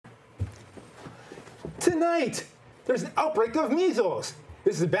Tonight, there's an outbreak of measles.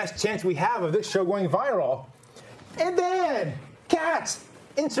 This is the best chance we have of this show going viral. And then, cats.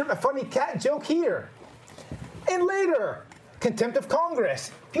 Insert a funny cat joke here. And later, contempt of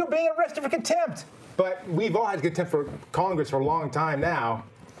Congress. People being arrested for contempt. But we've all had contempt for Congress for a long time now.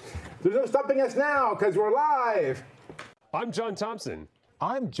 There's no stopping us now because we're live. I'm John Thompson.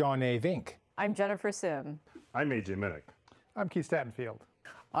 I'm John A. Vink. I'm Jennifer Sim. I'm AJ Minnick. I'm Keith Statenfield.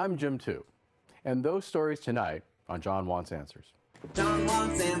 I'm Jim too. And those stories tonight on John Wants Answers. John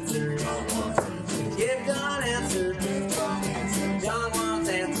wants answers. Give John answers. John wants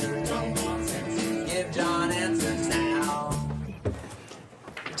answers. Give John answers now.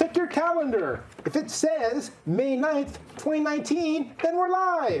 Check your calendar. If it says May 9th, 2019, then we're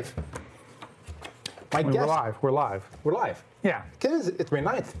live. We're live. We're live. We're live. Yeah. Because it's May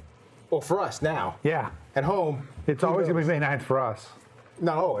 9th. Well, for us now. Yeah. At home. It's always going to be May 9th for us.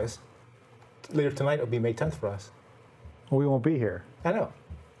 Not always. Later tonight, it'll be May 10th for us. Well, we won't be here. I know.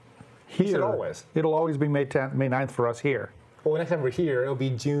 Here. You said always. It'll always be May 10th, May 9th for us here. Well, next time we're here, it'll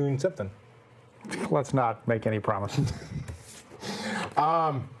be June something. Let's not make any promises.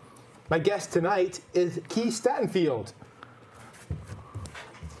 My guest tonight is Keith Statenfield.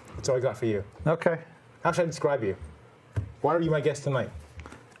 That's all I got for you. Okay. How should I describe you? Why are you my guest tonight?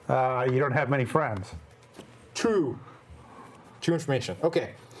 You don't have many friends. True. True information.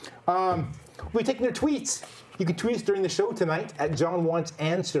 Okay. We'll be taking your tweets. You can tweet us during the show tonight at John Wants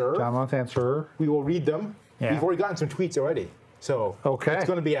Answer. John Wants Answer. We will read them. Yeah. We've already gotten some tweets already. So okay. It's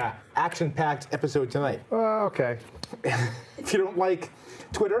going to be an action-packed episode tonight. Okay. If you don't like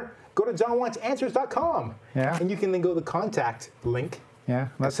Twitter, go to johnwantsanswers.com. Yeah. And you can then go to the contact link. Yeah.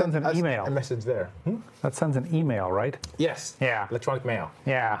 That sends an email. A message there. That sends an email, right? Yes. Yeah. Electronic mail.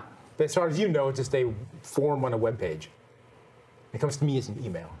 Yeah. But as far as you know, it's just a form on a web page. It comes to me as an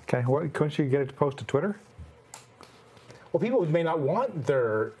email. Okay. Couldn't you get it to post to Twitter? Well, people may not want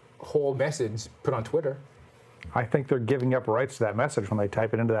their whole message put on Twitter. I think they're giving up rights to that message when they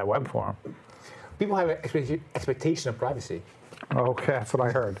type it into that web form. People have an expectation of privacy. Okay, that's what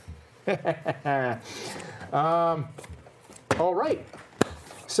I heard. All right.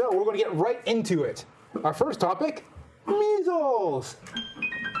 So we're going to get right into it. Our first topic, measles.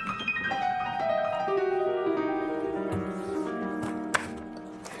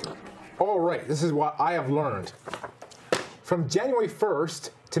 All right, this is what I have learned. From January 1st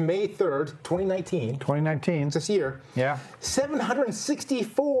to May 3rd, 2019. 2019. This year. Yeah.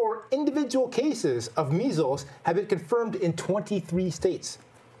 764 individual cases of measles have been confirmed in 23 states.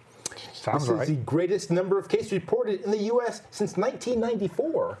 Sounds This right. is the greatest number of cases reported in the U.S. since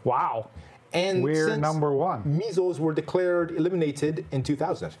 1994. Wow. And We're since number one. Measles were declared eliminated in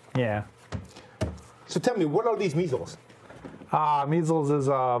 2000. Yeah. So tell me, what are these measles? Measles is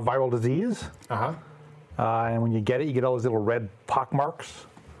a viral disease. Uh-huh. And when you get it, you get all those little red pock marks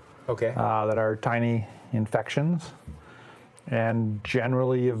Okay. that are tiny infections. And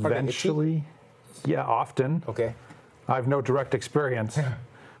generally, eventually, yeah, often. Okay. I have no direct experience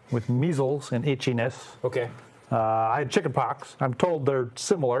with measles and itchiness. Okay. I had chicken pox. I'm told they're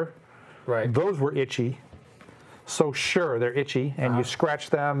similar. Right. Those were itchy. So sure, they're itchy, and you scratch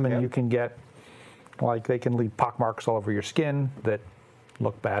them, and Yep. you can get, like, they can leave pock marks all over your skin that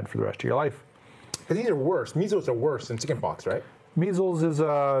look bad for the rest of your life. But these are worse. Measles are worse than chickenpox, right? Measles is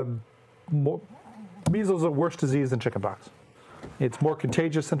a worse disease than chickenpox. It's more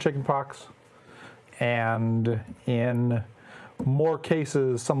contagious than chickenpox, and in more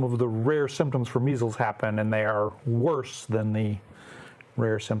cases, some of the rare symptoms for measles happen, and they are worse than the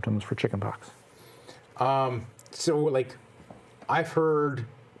rare symptoms for chickenpox. So, like, I've heard,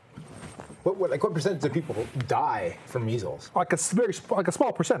 what percentage of people die from measles? Like a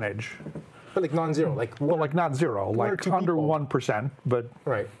small percentage, But like non-zero, like well, like not zero, or like two under people. 1%, but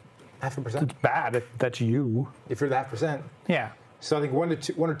right, 0.5%. it's bad if that's you. If you're the 0.5%, Yeah. so I think one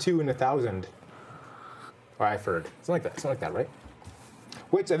or two in 1,000. Or I've heard something like that, right?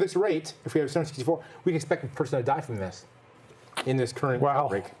 Which at this rate, if we have 764, we can expect a person to die from this in this current Well,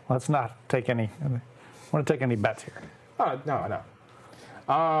 outbreak. let's not take any. I want to take any bets here. Oh no.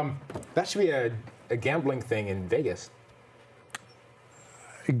 That should be a gambling thing in Vegas.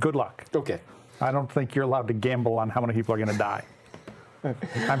 Good luck. Okay. I don't think you're allowed to gamble on how many people are going to die.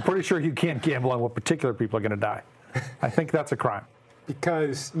 I'm pretty sure you can't gamble on what particular people are going to die. I think that's a crime.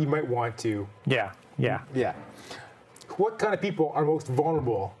 Because you might want to. Yeah. Yeah. What kind of people are most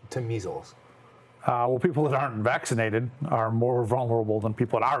vulnerable to measles? Well, people that aren't vaccinated are more vulnerable than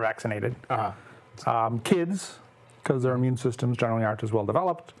people that are vaccinated. Kids, because their immune systems generally aren't as well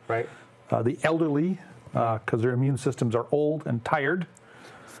developed. Right. The elderly, because their immune systems are old and tired.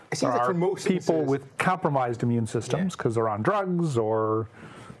 It seems There like are for most people instances- with compromised immune systems because they're on drugs, or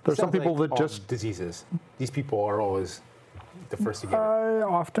there's some Sounds people like that all just diseases. These people are always the first to get it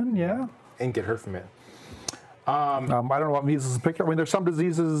often, yeah. and get hurt from it. I don't know what measles in particular. I mean, there's some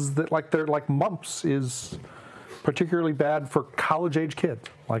diseases that like mumps is particularly bad for college-age kids,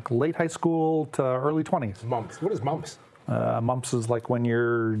 like late high school to early 20s. Mumps. What is mumps? Mumps is like when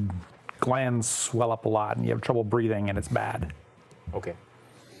your glands swell up a lot and you have trouble breathing, and it's bad. Okay.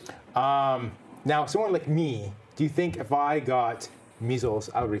 Now, someone like me, do you think if I got measles,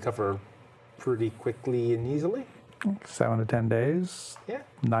 I would recover pretty quickly and easily? 7 to 10 days, Yeah.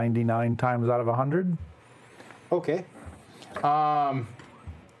 99 times out of 100. Okay.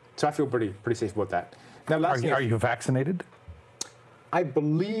 So I feel pretty safe about that. Now, last thing, Are you vaccinated? I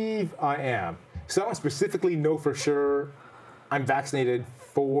believe I am. So I don't specifically know for sure I'm vaccinated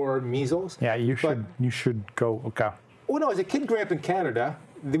for measles. Yeah, you but- should go. Okay. Well, no, as a kid growing up in Canada,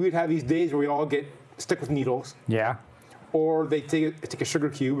 we'd have these days where we all get stuck with needles, Yeah. or they take a sugar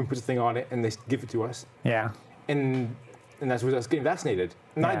cube and put a thing on it, and they give it to us, Yeah. and that's what I was getting vaccinated.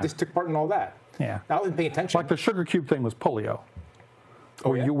 And I Yeah. just took part in all that. Yeah. I wasn't paying attention. Like the sugar cube thing was polio.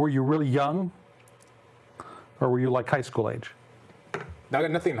 Oh, yeah? Were you really young, or were you like high school age? No, I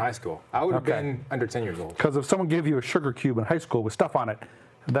got nothing in high school. I would have Okay. been under 10 years old. Because if someone gave you a sugar cube in high school with stuff on it,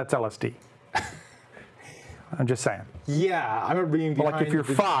 that's LSD. I'm just saying. Yeah, I remember being But behind. like if you're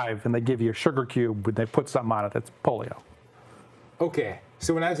the- 5 and they give you a sugar cube and they put something on it, that's polio. Okay,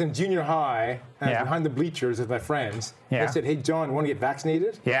 so when I was in junior high, and I Yeah. was behind the bleachers with my friends, Yeah. I said, "Hey, John, want to get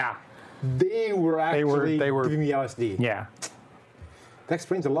vaccinated?" Yeah. They were actually they were- giving me LSD. Yeah. That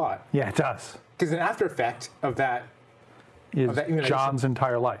explains a lot. Yeah, it does. Because an after effect of that Is that immunization. John's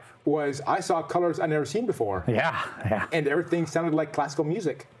entire life. was I saw colors I'd never seen before, Yeah. Yeah. and everything sounded like classical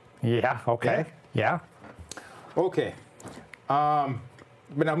music. Yeah. Okay. Yeah. Okay, but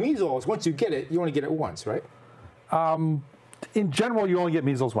now measles, once you get it, you only get it once, right? In general, you only get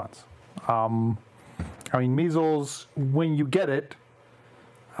measles once. I mean, measles, when you get it,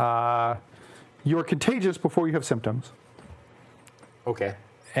 you're contagious before you have symptoms, Okay.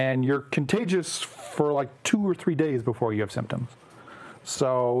 and you're contagious for like 2 or 3 days before you have symptoms.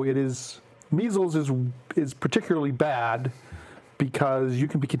 So measles is particularly bad because you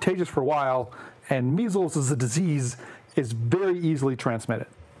can be contagious for a while, and measles as a disease is very easily transmitted.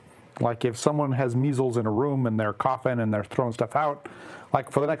 Like if someone has measles in a room and they're coughing and they're throwing stuff out,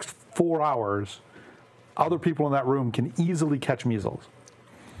 like for the next 4 hours, other people in that room can easily catch measles.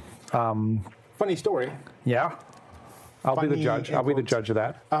 Funny story. Yeah. I'll be the Funny judge. I'll be the influence. judge of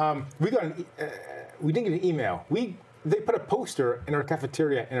that. We didn't get an email. They put a poster in our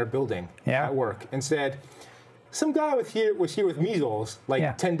cafeteria in our building Yeah. at work and said, some guy was here with measles like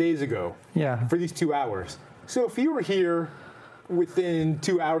Yeah. 10 days ago Yeah. for these 2 hours. So if you were here within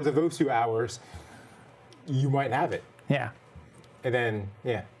 2 hours of those 2 hours, you might have it. Yeah. And then,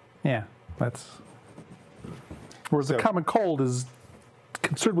 yeah. Yeah. Whereas So- the common cold is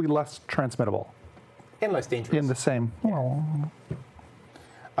considerably less transmittable And less dangerous. in the same. Well.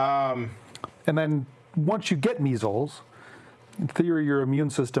 And then once you get measles, in theory, your immune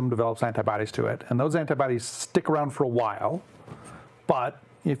system develops antibodies to it, and those antibodies stick around for a while. But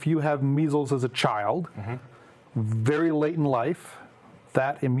if you have measles as a child, very late in life,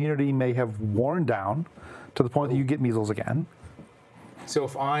 that immunity may have worn down to the point that you get measles again. So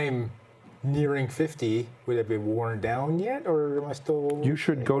if I'm nearing 50, would it be worn down yet, or am I still? You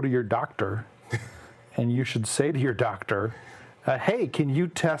should go to your doctor, and you should say to your doctor, hey, can you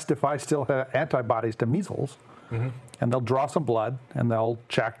test if I still have antibodies to measles? And they'll draw some blood, and they'll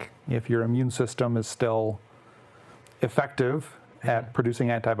check if your immune system is still effective at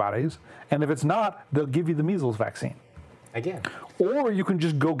producing antibodies. And if it's not, they'll give you the measles vaccine. Again. Or you can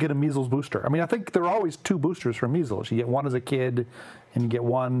just go get a measles booster. I mean, I think there are always 2 boosters for measles. You get one as a kid, and you get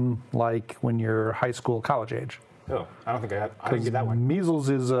one like when you're high school, college age. Oh, I don't think I didn't get that one. Measles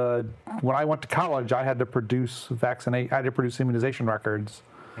is when I went to college, I had to produce immunization records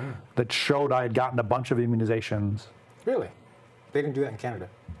that showed I had gotten a bunch of immunizations. Really? They didn't do that in Canada.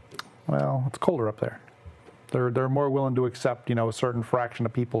 Well, it's colder up there. They're more willing to accept, a certain fraction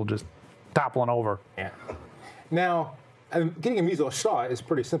of people just toppling over. Yeah. Now, getting a measles shot is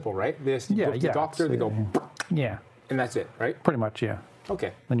pretty simple, right? They just go to the doctor, they go, Yeah, and that's it, right? pretty much, yeah.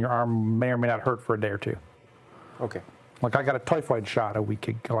 Okay. Then your arm may or may not hurt for a day or 2. Okay. Like I got a typhoid shot a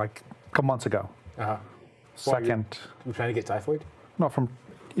couple months ago. Uh-huh. Second, You trying to get typhoid? no,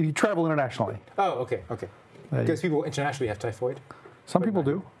 you travel internationally. Oh, okay. Because people internationally have typhoid. Some people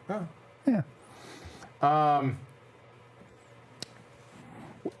do. Oh. Yeah.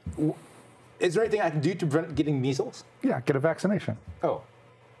 Is there anything I can do to prevent getting measles? Yeah, get a vaccination. Oh.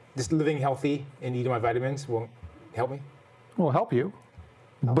 just living healthy and eating my vitamins won't help me? Will help you,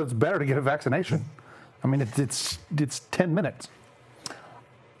 but it's better to get a vaccination. I mean, it's 10 minutes,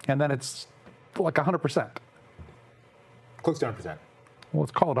 and then it's like 100%. Close to 100%. Well,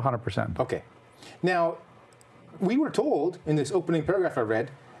 let's call it 100%. Okay. Now, we were told in this opening paragraph I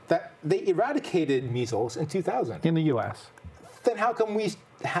read that they eradicated measles in 2000. In the U.S. Then how come we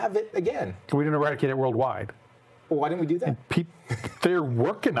have it again? We didn't eradicate it worldwide. Well, why didn't we do that? They're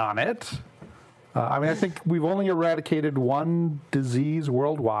working on it. I mean, I think we've only eradicated one disease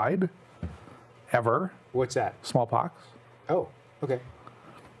worldwide, ever. What's that? Smallpox. Oh, okay.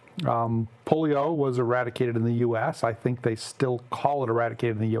 Polio was eradicated in the U.S. I think they still call it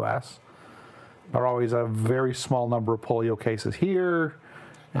eradicated in the U.S. There are always a very small number of polio cases here.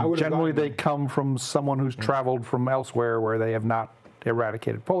 And generally, they come from someone who's traveled from elsewhere where they have not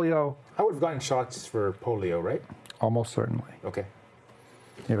eradicated polio. I would have gotten shots for polio, right? Almost certainly. Okay.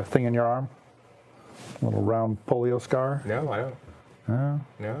 You have a thing in your arm? A little round polio scar? No, I don't.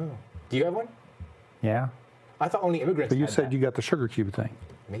 No. Do you have one? Yeah. I thought only immigrants But you had said that. you got the sugar cube thing.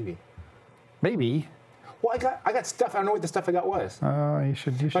 Maybe. Maybe. Well, I got stuff. I don't know what the stuff I got was. You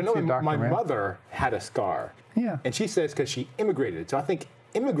should But I know see a doctor, my man. mother had a scar. Yeah. And she says because she immigrated. So I think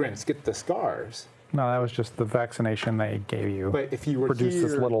immigrants get the scars. No, that was just the vaccination they gave you. But if you were produced here,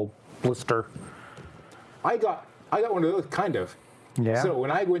 this little blister. I got one of those, kind of. Yeah. So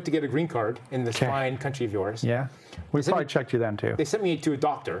when I went to get a green card in this Okay. fine country of yours, Yeah. We sent probably me- checked you then too. they sent me to a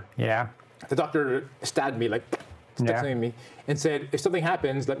doctor. Yeah. The doctor stabbed me, like, stuck Yeah. something in me, and said, if something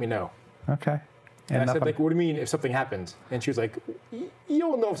happens, let me know. Okay. And I said, nothing. like, what do you mean if something happens? And she was like,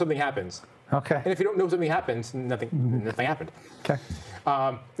 you'll know if something happens. Okay. And if you don't know if something happens, nothing happened. Okay.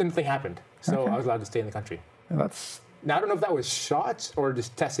 Then nothing happened. So Okay. I was allowed to stay in the country. That's Now, I don't know if that was shots or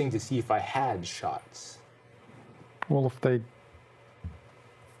just testing to see if I had shots. well. If they,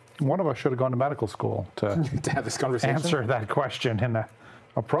 one of us should have gone to medical school to To have this conversation. answer that question in an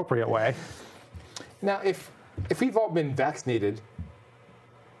appropriate way. Now, if we've all been vaccinated,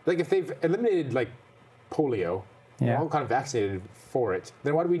 like if they've eliminated like polio, we're Yeah. all kind of vaccinated for it,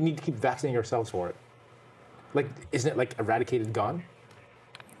 then why do we need to keep vaccinating ourselves for it? Like, isn't it like eradicated, gone?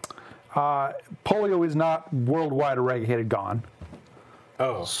 Polio is not worldwide eradicated, gone.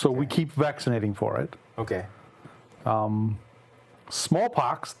 Oh, So we keep vaccinating for it. okay.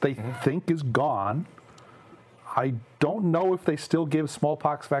 Smallpox, they think is gone. I don't know if they still give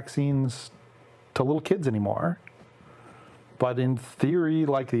smallpox vaccines to little kids anymore. But in theory,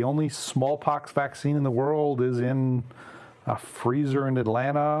 like the only smallpox vaccine in the world is in a freezer in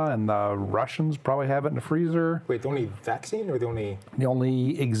Atlanta, and the Russians probably have it in a freezer. Wait, the only vaccine or the only The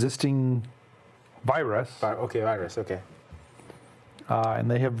only existing virus. virus? Okay. And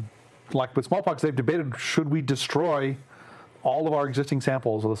they have, like with smallpox, they've debated, should we destroy all of our existing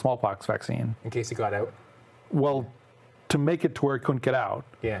samples of the smallpox vaccine? In case it got out. Well, to make it to where it couldn't get out.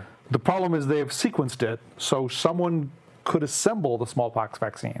 Yeah. The problem is they have sequenced it, so someone could assemble the smallpox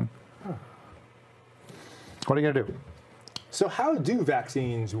vaccine. What are you going to do? So how do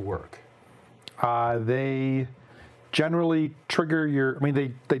vaccines work? They generally trigger your,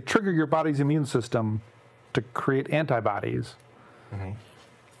 they trigger your body's immune system to create antibodies.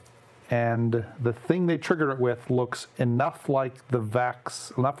 And the thing they trigger it with looks enough like the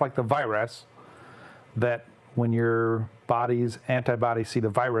virus, that when your body's antibodies see the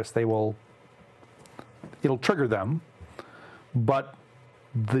virus, it'll trigger them. But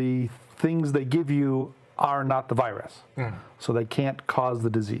the things they give you are not the virus. So they can't cause the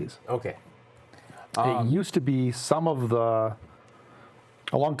disease. Okay. It used to be a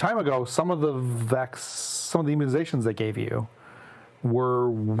long time ago, some of the immunizations they gave you were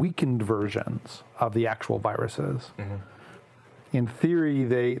weakened versions of the actual viruses. In theory,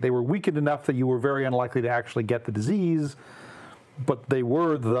 they were weakened enough that you were very unlikely to actually get the disease, but they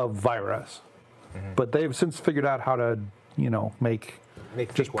were the virus. But they've since figured out how to, make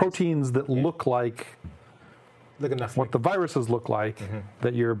Make just fake ones. proteins that look like Look enough. what the viruses look like,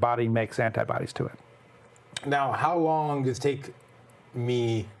 that your body makes antibodies to it. Now, how long does it take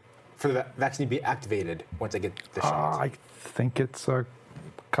me for the vaccine to be activated once I get the shot? I think it's a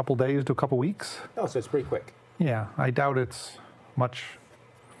couple days to a couple weeks. Oh, so it's pretty quick. Yeah, I doubt it's much.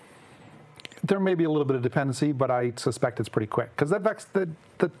 There may be a little bit of dependency, but I suspect it's pretty quick because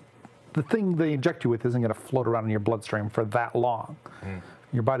the thing they inject you with isn't going to float around in your bloodstream for that long.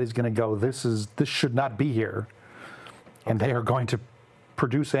 Your body's going to go, this should not be here, and they are going to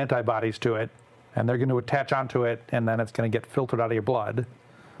produce antibodies to it, and they're going to attach onto it, and then it's going to get filtered out of your blood.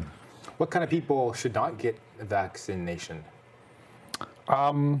 What kind of people should not get vaccination?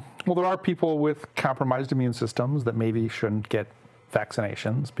 Well, there are people with compromised immune systems that maybe shouldn't get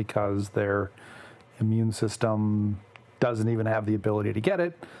vaccinations because their immune system doesn't even have the ability to get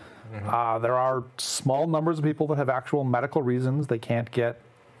it. There are small numbers of people that have actual medical reasons they can't get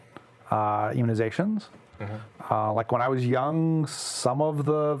immunizations. Like when I was young, some of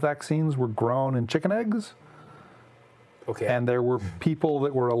the vaccines were grown in chicken eggs. Okay. And there were people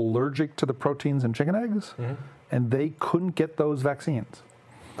that were allergic to the proteins in chicken eggs, and they couldn't get those vaccines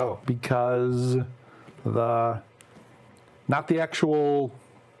oh. because not the actual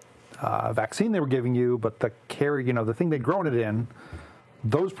vaccine they were giving you, but the the thing they'd grown it in,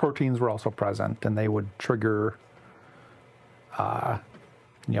 those proteins were also present, and they would trigger an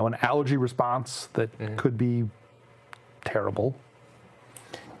allergy response that could be terrible.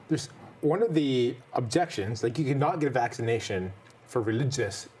 There's one of the objections, like you cannot get a vaccination for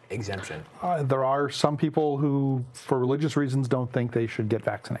religious exemption. There are some people who, for religious reasons, don't think they should get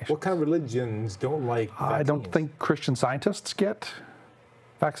vaccinations. What kind of religions don't like vaccines? I don't think Christian scientists get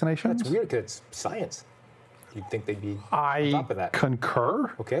vaccinations. That's weird because it's science. You'd think they'd be on top of that. I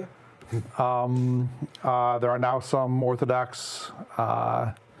concur. Okay. There are now some Orthodox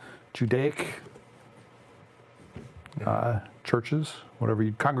Judaic churches,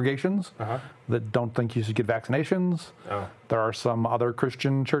 congregations, that don't think you should get vaccinations. Oh. There are some other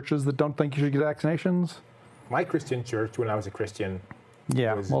Christian churches that don't think you should get vaccinations. My Christian church, when I was a Christian,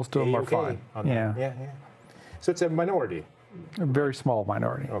 Yeah, was most of them are A-okay fine. on that. Yeah. So it's a minority. A very small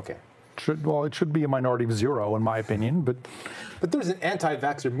minority. Okay. It should be a minority of 0, in my opinion, but But there's an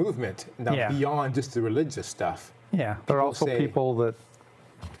anti-vaxxer movement now Yeah. beyond just the religious stuff. yeah, there are People also say- people that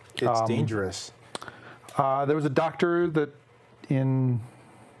It's dangerous. there was a doctor that in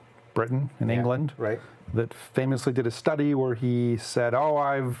Britain, in Yeah, England, right? that famously did a study where he said,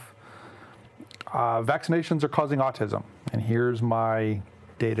 vaccinations are causing autism, and here's my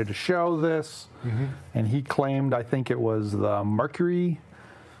data to show this. And he claimed, I think it was the mercury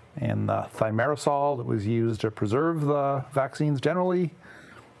and the thimerosal that was used to preserve the vaccines generally.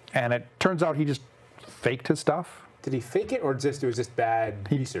 And it turns out he just faked his stuff. Did he fake it, or it was just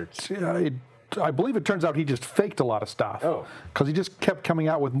bad research? I believe it turns out he just faked a lot of stuff. Oh. Because he just kept coming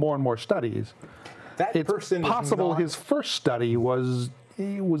out with more and more studies. That It's person possible is not, his first study was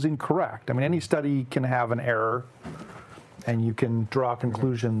incorrect. I mean, any study can have an error, and you can draw a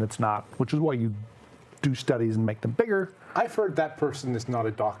conclusion that's not, which is why you do studies and make them bigger. I've heard that person is not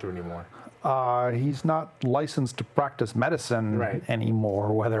a doctor anymore. He's not licensed to practice medicine Right.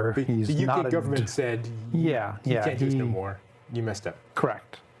 anymore, whether he's The UK not government said, you can't do this no more. You messed up.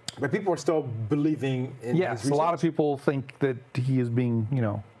 Correct. But people are still believing in Yes, his a lot of research. people think that he is being,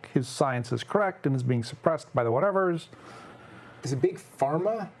 his science is correct and is being suppressed by the whatevers. Is it Big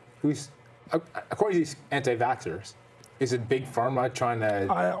Pharma who's, according to these anti-vaxxers, is it Big Pharma trying to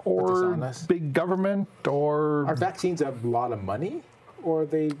put this Or on us? big government, or Are vaccines a lot of money, or are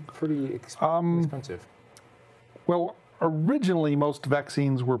they pretty expensive? well, originally most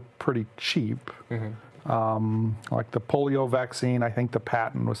vaccines were pretty cheap. Like the polio vaccine, I think the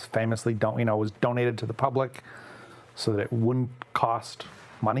patent was famously was donated to the public so that it wouldn't cost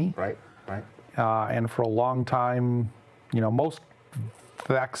money. Right. And for a long time, most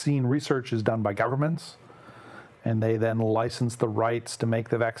vaccine research is done by governments, and they then license the rights to make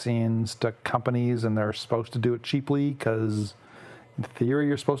the vaccines to companies, and they're supposed to do it cheaply because in theory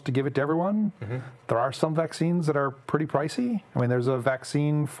you're supposed to give it to everyone. There are some vaccines that are pretty pricey. I mean, there's a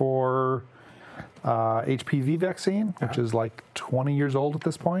vaccine for HPV vaccine, which is like 20 years old at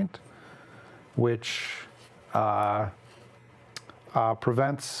this point, which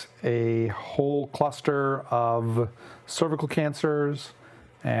prevents a whole cluster of cervical cancers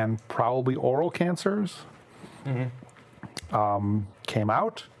and probably oral cancers. Came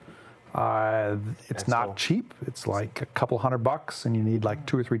out. It's not still- cheap. It's like a couple $100, and you need like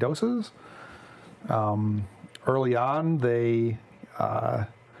 2 or 3 doses. Early on, they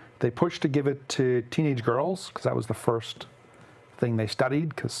pushed to give it to teenage girls because that was the first thing they studied,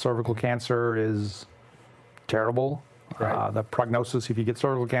 because cervical cancer is terrible. Right. The prognosis, if you get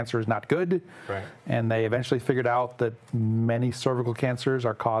cervical cancer, is not good. Right. And they eventually figured out that many cervical cancers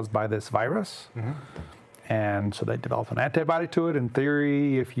are caused by this virus. And so they developed an antibody to it. In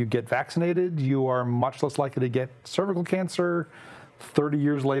theory, if you get vaccinated, you are much less likely to get cervical cancer 30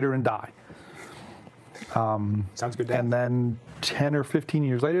 years later and die. Sounds good. And then 10 or 15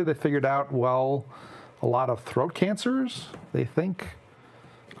 years later, they figured out, well, a lot of throat cancers, they think,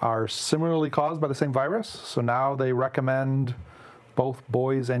 are similarly caused by the same virus. So now they recommend both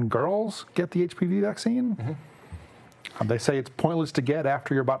boys and girls get the HPV vaccine. They say it's pointless to get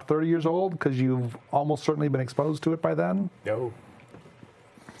after you're about 30 years old because you've almost certainly been exposed to it by then. No.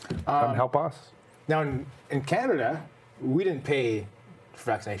 Doesn't help us. Now in Canada, we didn't pay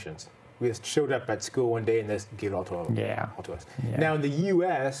for vaccinations. We just showed up at school one day and just gave it all to us. Yeah. Yeah. Now in the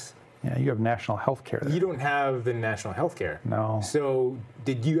U.S., Yeah, you have national health care there. you don't have the national health care. No. So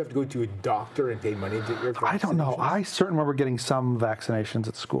did you have to go to a doctor and pay money to get your I don't know. vaccinations? I certainly remember getting some vaccinations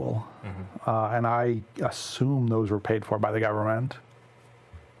at school, and I assume those were paid for by the government.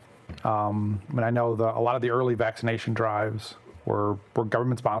 I mean, I know a lot of the early vaccination drives were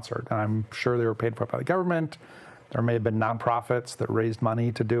government sponsored, and I'm sure they were paid for by the government. There may have been nonprofits that raised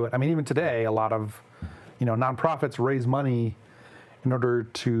money to do it. I mean, even today, a lot of, nonprofits raise money in order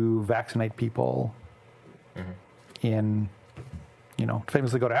to vaccinate people in,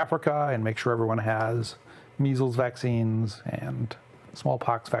 famously go to Africa and make sure everyone has measles vaccines and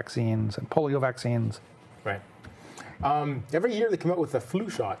smallpox vaccines and polio vaccines. Right. Every year they come out with a flu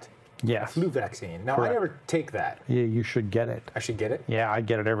shot, Yes. flu vaccine. Now, Correct. I never take that. Yeah, you should get it. I should get it. Yeah, I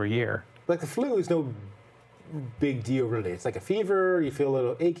get it every year. Like the flu is no big deal, really. It's like a fever, you feel a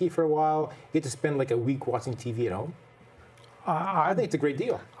little achy for a while, you get to spend like a week watching TV at home. I think it's a great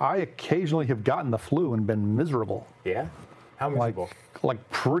deal. I occasionally have gotten the flu and been miserable. Yeah? How Like, miserable? like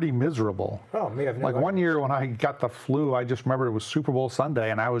pretty miserable. Oh, maybe I've never. Like one year when I got the flu, I just remember it was Super Bowl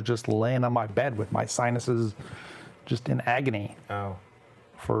Sunday and I was just laying on my bed with my sinuses just in agony Oh.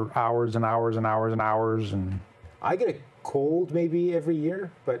 for hours and hours and hours and hours. And I get a cold maybe every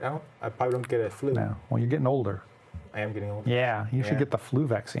year, but I probably don't get a flu. now, well, you're getting older. I am getting old. Yeah, you should Yeah. get the flu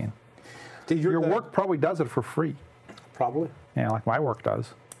vaccine. Did Your work probably does it for free. Probably. Yeah, like my work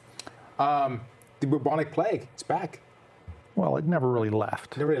does. The bubonic plague, it's back. Well, it never really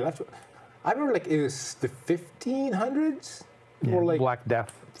left. Never really left. I remember like it was the 1500s, Yeah, or like Black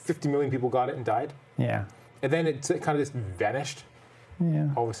Death. 50 million people got it and died. Yeah. And then it kind of just vanished Yeah.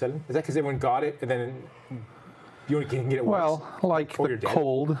 all of a sudden. Is that because everyone got it and then you only can get it once? Well, like before the you're dead?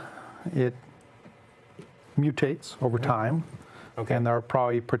 cold, it mutates over time. Okay. And there are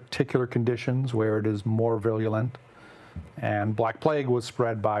probably particular conditions where it is more virulent. And Black Plague was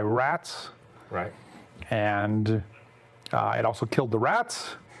spread by rats, Right. and it also killed the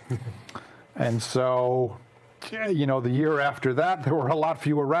rats. And so, the year after that, there were a lot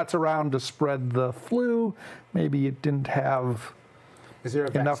fewer rats around to spread the flu. Maybe it didn't have, Is there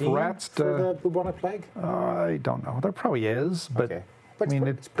a Enough vaccine rats for to- the bubonic plague? I don't know. There probably is, but Okay. I But mean,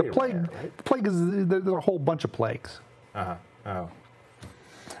 it's the pretty plague. rare, right? The plague is there's a whole bunch of plagues. Oh.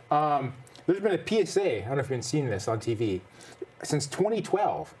 There's been a PSA, I don't know if you've been seeing this on TV, since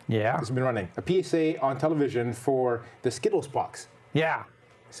 2012. Yeah. It's been running. A PSA on television for the Skittles box. Yeah.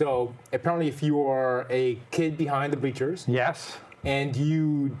 So apparently if you are a kid behind the bleachers Yes. and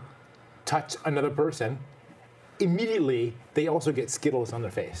you touch another person, immediately they also get Skittles on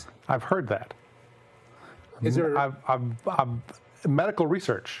their face. I've heard that. Is there? Medical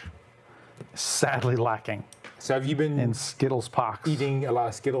research sadly lacking So have you been in Skittles pox. eating a lot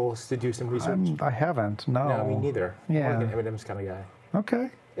of Skittles to do some research? I haven't. No. No, me neither. I'm Yeah. like an M&M's kind of guy. Okay.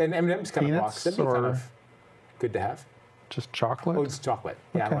 And M&M's kind of Peanuts box. That'd be kind or- of good to have. Just chocolate. Oh, it's chocolate.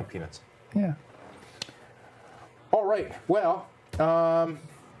 Yeah, I Okay. don't like peanuts. Yeah. All right. Well,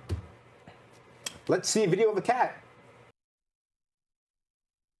 let's see a video of a cat.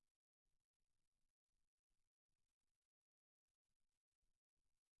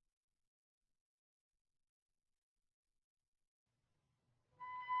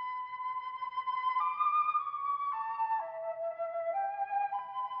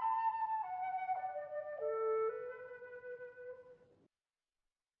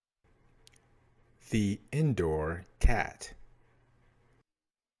 The indoor cat.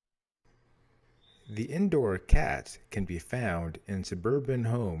 The indoor cat can be found in suburban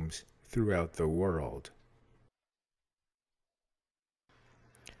homes throughout the world.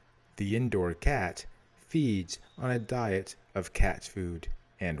 The indoor cat feeds on a diet of cat food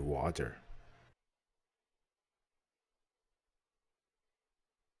and water.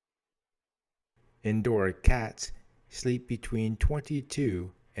 Indoor cats sleep between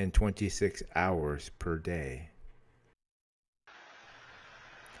 22 and 26 hours per day.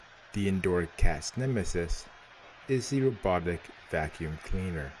 The indoor cat's nemesis is the robotic vacuum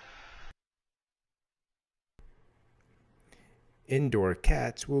cleaner. Indoor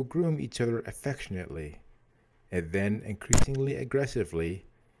cats will groom each other affectionately and then increasingly aggressively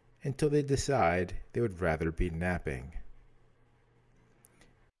until they decide they would rather be napping.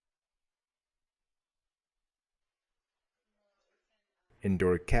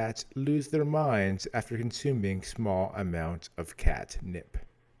 Indoor cats lose their minds after consuming small amounts of catnip.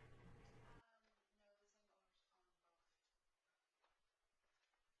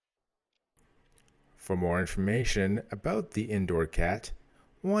 For more information about the indoor cat,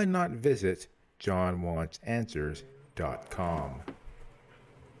 why not visit johnwantsanswers.com. www.lsdtalk.com.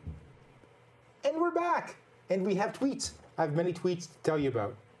 And we're back. And we have tweets. I have many tweets to tell you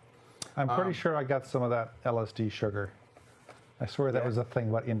about. I'm pretty sure I got some of that LSD sugar. I swear that was a thing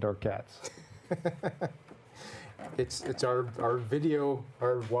about indoor cats. It's our video,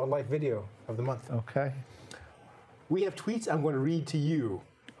 our wildlife video of the month. Okay. We have tweets I'm going to read to you.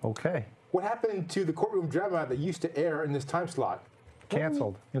 Okay. What happened to the courtroom drama that used to air in this time slot?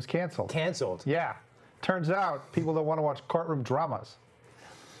 Canceled. It was canceled. Canceled. Yeah. Turns out people don't want to watch courtroom dramas.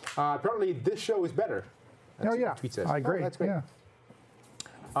 Apparently, this show is better. That's Oh, what yeah. the tweet says. I agree. Oh, that's great. Yeah.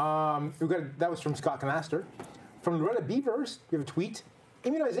 That was from Scott Canaster. From Loretta Beavers, we have a tweet.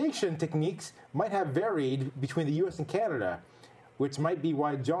 Immunization techniques might have varied between the U.S. and Canada, which might be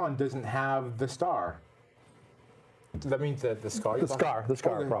why John doesn't have the star. So that means the scar? The scar. The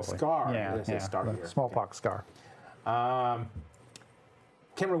scar, Oh, the probably. scar. Yeah. There's a star the here. smallpox scar.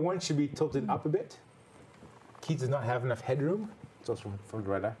 Camera 1 should be tilted up a bit. Keith does not have enough headroom. It's also from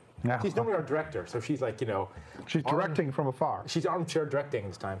Loretta. Yeah. She's normally our director, so she's like, She's directing from afar. she's armchair directing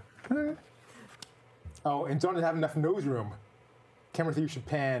this time. Oh, and John doesn't have enough nose room. Camera 3 should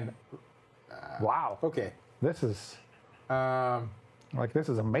pan. Wow. Okay. This is Um, this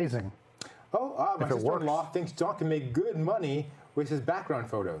is amazing. my If it sister-in-law works. thinks John can make good money with his background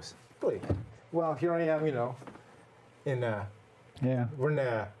photos. Really? Well, here I am, in Yeah. we're in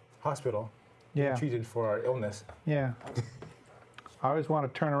a hospital, Yeah. treated for our illness. Yeah. I always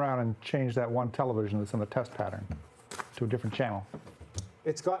want to turn around and change that one television that's in the test pattern to a different channel.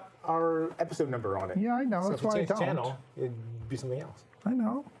 It's got our episode number on it. Yeah, I know. So That's if you why I change the don't. channel, it'd be something else. I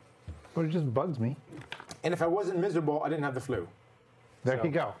know. But it just bugs me. And if I wasn't miserable, I didn't have the flu. There So-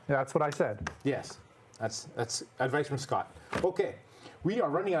 you go. That's what I said. Yes, that's advice from Scott. Okay, we are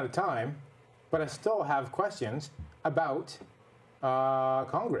running out of time, but I still have questions about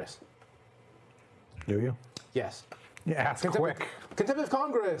Congress. Do you? Yes. Yeah, ask quick. Contempt of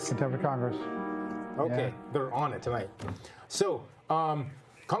Congress. Contempt of Congress. Okay, Yeah. they're on it tonight. So,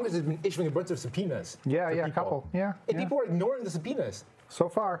 Congress has been issuing a bunch of subpoenas. Yeah, to yeah, a people. couple. Yeah. And yeah. people are ignoring the subpoenas. So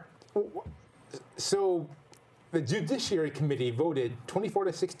far. So, the Judiciary Committee voted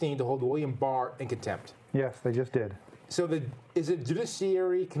 24-16 to hold William Barr in contempt. Yes, they just did. So, is it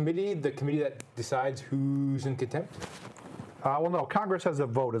Judiciary Committee the committee that decides who's in contempt? Well, no, Congress has a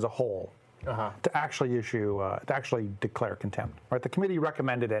vote as a whole to actually to actually declare contempt. Right? The committee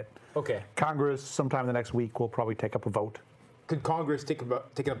recommended it. Okay. Congress, sometime the next week, will probably take up a vote. Could Congress take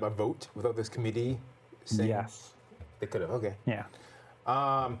up a vote without this committee saying? Yes. They could have. Okay. Yeah.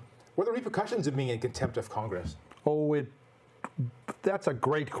 What are the repercussions of being in contempt of Congress? Oh, that's a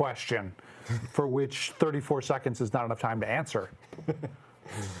great question for which 34 seconds is not enough time to answer.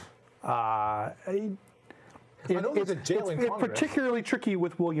 I know there's a jail in It's Congress. particularly tricky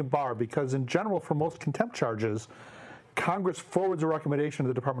with William Barr because, in general, for most contempt charges, Congress forwards a recommendation to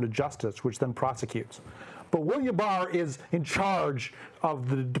the Department of Justice, which then prosecutes. But William Barr is in charge of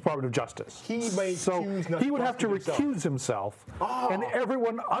the Department of Justice. He may choose not he to would have to prosecute recuse himself, and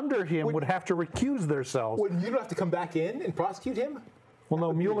everyone under him would have to recuse themselves. Would you have to come back in and prosecute him? Well,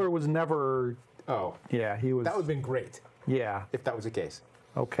 no, Mueller was never. Oh, Yeah, he was. that would have been great Yeah. if that was the case.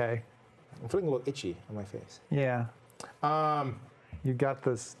 Okay. I'm feeling a little itchy on my face. Yeah. You got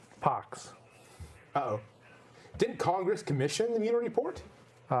this pox. Uh-oh. Didn't Congress commission the Mueller report?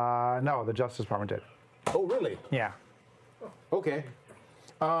 No, the Justice Department did. Oh, really? Yeah. Okay.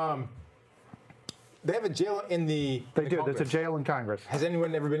 They have a jail in the They in do. Congress. There's a jail in Congress. Has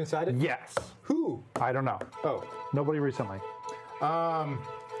anyone ever been inside it? Yes. Who? I don't know. Oh. Nobody recently.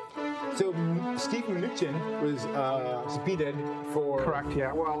 So Steve Mnuchin was subpoenaed for Correct.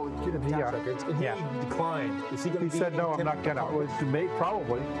 Yeah. Well, tax yeah. records, and Yeah. he declined. Is he going to He said, no, I'm not going to.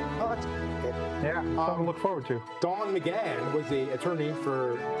 Probably. Oh, that's good. Yeah. Something to look forward to. Don McGahn was the attorney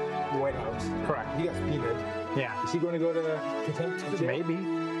for the White House. Correct. He got subpoenaed. Yeah. Is he going to go to contempt jail? Maybe.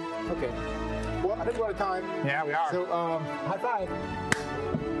 Okay. Well, I think we're out of time. Yeah, we are. So, high five.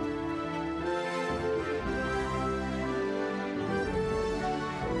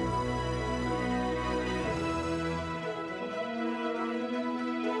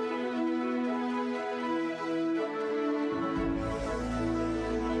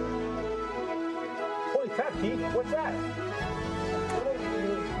 Holy crap, Keith. What's that?